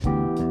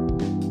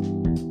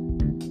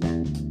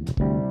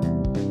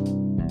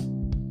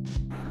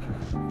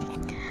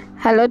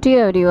Hello to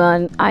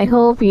everyone. I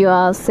hope you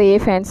are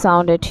safe and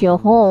sound at your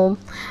home.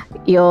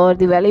 Your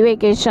Diwali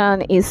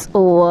vacation is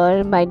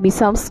over. Might be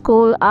some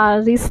school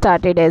are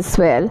restarted as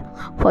well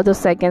for the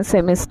second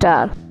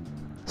semester.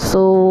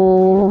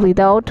 So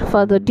without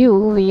further ado,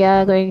 we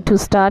are going to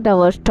start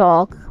our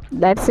talk.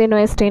 Let's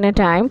invest in a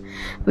time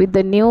with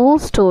the new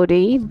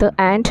story, The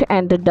Ant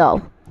and the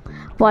Dove.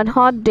 One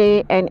hot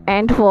day, an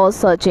ant was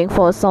searching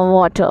for some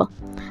water.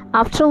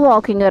 After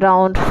walking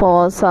around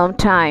for some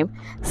time,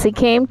 she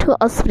came to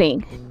a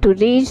spring. To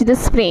reach the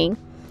spring,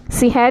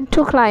 she had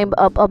to climb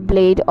up a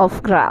blade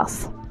of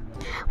grass.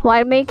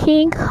 While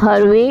making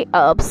her way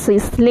up, she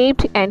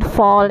slipped and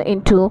fell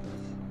into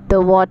the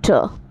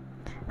water.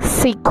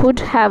 She could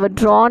have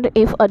drowned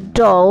if a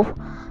dove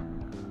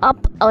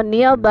up a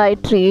nearby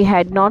tree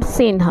had not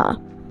seen her.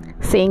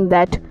 Seeing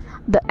that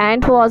the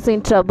ant was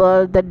in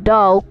trouble, the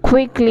dove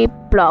quickly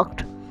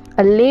plucked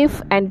a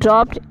leaf and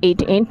dropped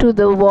it into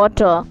the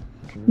water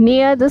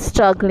near the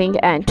struggling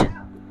ant.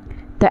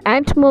 The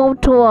ant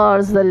moved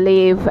towards the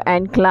leaf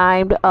and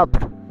climbed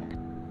up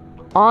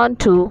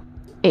onto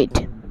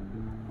it.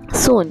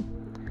 Soon,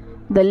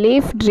 the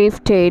leaf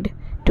drifted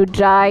to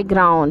dry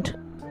ground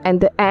and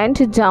the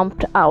ant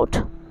jumped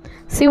out.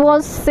 She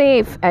was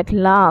safe at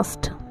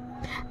last.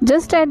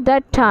 Just at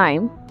that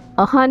time,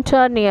 a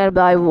hunter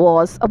nearby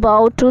was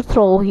about to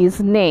throw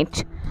his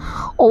net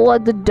over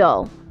the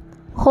dove,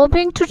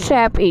 hoping to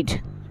trap it.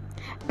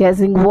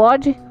 Guessing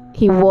what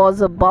he was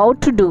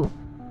about to do,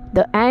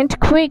 the ant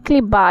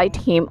quickly bit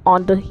him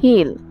on the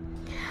heel.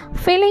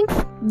 Feeling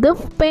the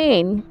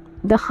pain,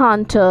 the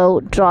hunter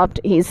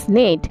dropped his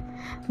net.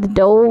 The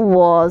dove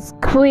was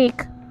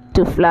quick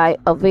to fly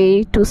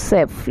away to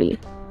safely.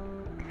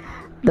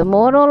 The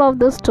moral of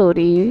the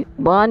story: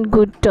 one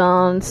good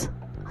turn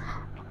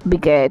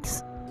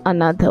begets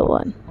another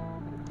one.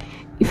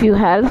 If you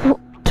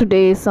help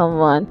today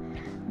someone,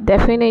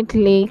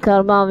 definitely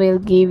karma will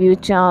give you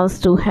chance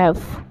to have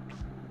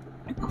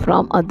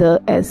from other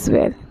as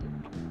well.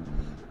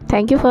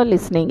 Thank you for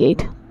listening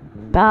it.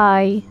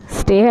 Bye.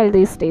 Stay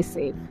healthy, stay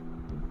safe.